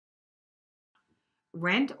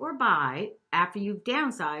rent or buy after you've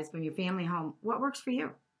downsized from your family home. What works for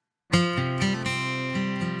you?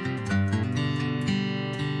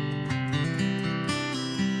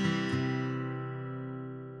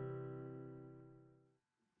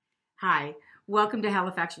 Hi, welcome to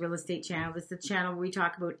Halifax Real Estate Channel. This is the channel where we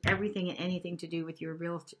talk about everything and anything to do with your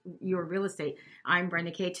real estate. I'm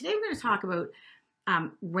Brenda K. Today we're going to talk about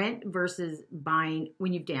rent versus buying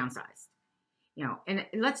when you've downsized. And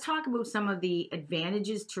let's talk about some of the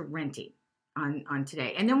advantages to renting on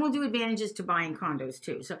today. And then we'll do advantages to buying condos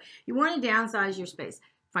too. So you want to downsize your space.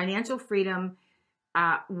 Financial freedom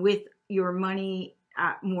with your money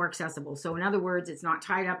more accessible. So in other words, it's not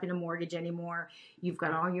tied up in a mortgage anymore. You've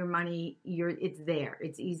got all your money. It's there.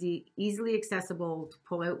 It's easily accessible to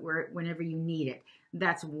pull out whenever you need it.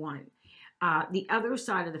 That's one. The other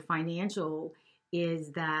side of the financial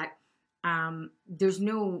is that there's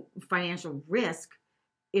no financial risk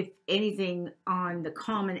if anything on the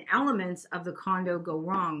common elements of the condo go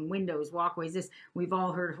wrong. Windows, walkways. We've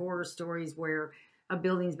all heard horror stories where a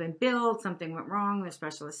building's been built, something went wrong, there's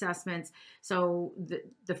special assessments. So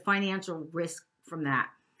the financial risk from that,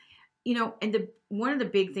 and one of the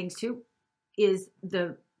big things too is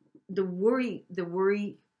the worry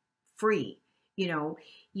free. You're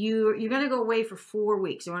going to go away for 4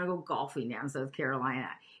 weeks. You want to go golfing down South Carolina.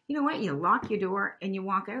 You know what? You lock your door and you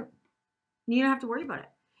walk out. You don't have to worry about it.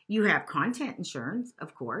 You have content insurance,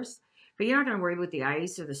 of course, but you're not going to worry about the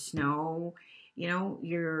ice or the snow.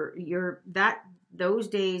 Those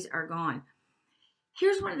days are gone.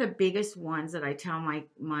 Here's one of the biggest ones that I tell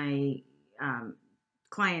my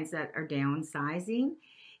clients that are downsizing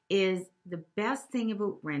is the best thing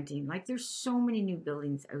about renting. Like, there's so many new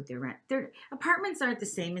buildings out there. Their apartments aren't the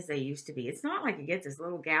same as they used to be. It's not like you get this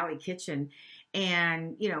little galley kitchen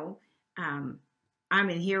and, I'm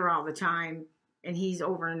in here all the time and he's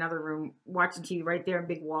over in another room watching TV right there, a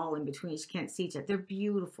big wall in between. You can't see each other. They're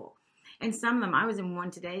beautiful. And some of them, I was in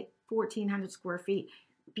one today, 1,400 square feet.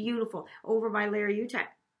 Beautiful. Over by Larry Utek.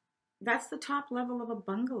 That's the top level of a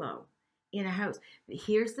bungalow in a house. But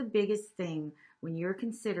here's the biggest thing when you're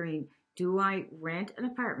considering, do I rent an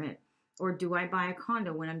apartment or do I buy a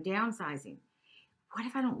condo when I'm downsizing? What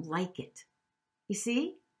if I don't like it? You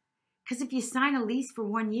see? Because if you sign a lease for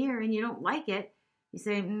 1 year and you don't like it, you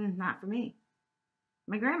say, not for me.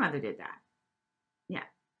 My grandmother did that. Yeah.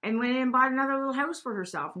 And went in and bought another little house for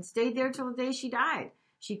herself and stayed there till the day she died.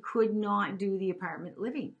 She could not do the apartment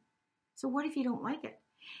living. So what if you don't like it?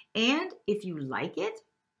 And if you like it,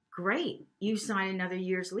 great. You sign another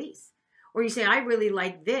year's lease. Or you say, I really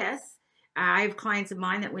like this. I have clients of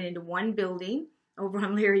mine that went into one building over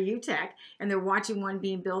on Larry Utek and they're watching one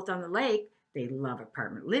being built on the lake. They love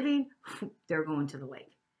apartment living. They're going to the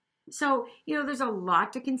lake. So, there's a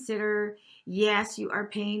lot to consider. Yes, you are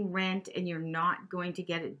paying rent and you're not going to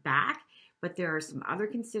get it back, but there are some other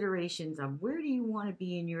considerations of where do you want to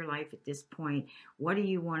be in your life at this point? What do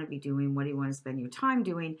you want to be doing? What do you want to spend your time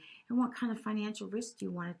doing? And what kind of financial risk do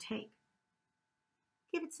you want to take?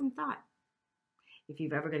 Give it some thought. If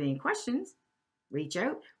you've ever got any questions, reach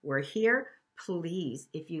out. We're here. Please,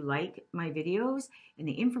 if you like my videos and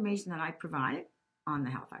the information that I provide on the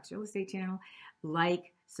Halifax Real Estate Channel,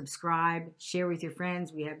 like, subscribe, share with your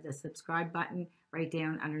friends. We have the subscribe button right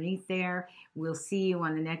down underneath there. We'll see you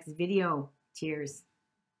on the next video. Cheers.